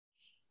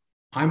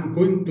I'm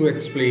going to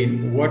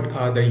explain what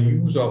are the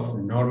use of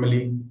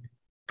normally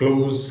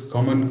close,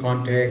 common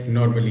contact,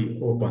 normally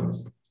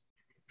opens.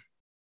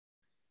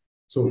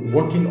 So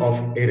working of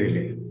a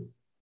relay.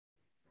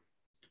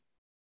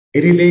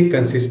 A relay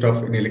consists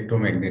of an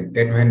electromagnet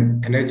that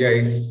when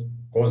energized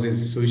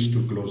causes switch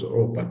to close or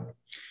open.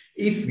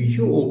 If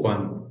you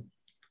open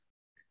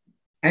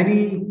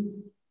any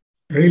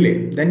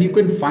relay, then you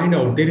can find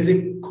out there is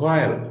a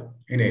coil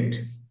in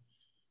it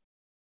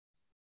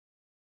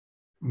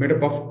made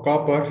up of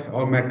copper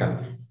or metal.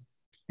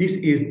 This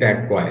is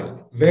that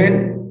coil.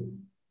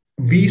 When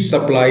we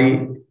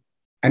supply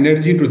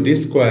energy to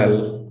this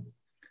coil,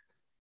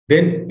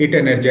 then it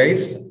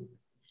energizes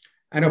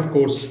and of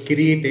course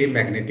create a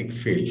magnetic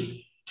field.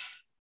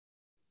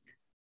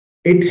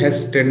 It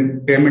has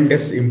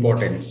tremendous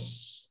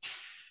importance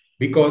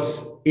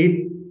because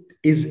it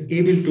is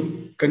able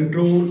to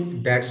control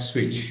that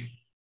switch.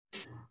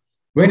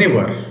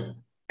 Whenever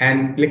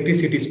an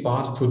electricity is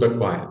passed through the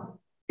coil,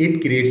 it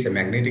creates a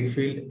magnetic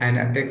field and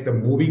attracts the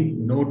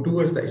moving node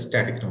towards the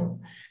static node,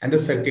 and the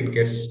circuit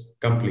gets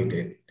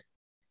completed.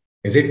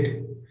 Is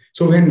it?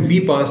 So when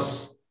we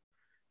pass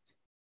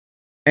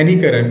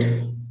any current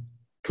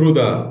through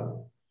the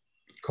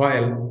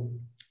coil,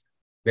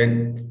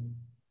 then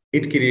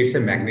it creates a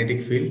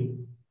magnetic field,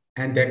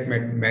 and that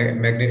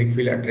magnetic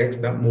field attracts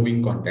the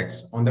moving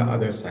contacts on the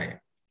other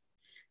side.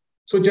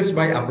 So just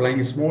by applying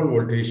a small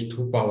voltage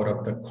to power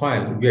up the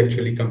coil, we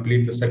actually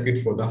complete the circuit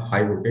for the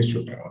high voltage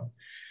to turn on.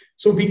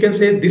 So we can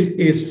say this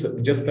is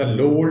just the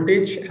low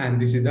voltage and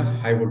this is the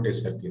high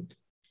voltage circuit.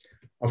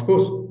 Of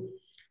course,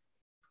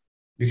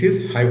 this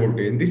is high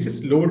voltage and this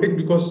is low voltage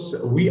because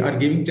we are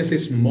giving just a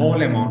small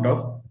amount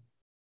of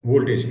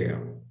voltage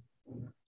here.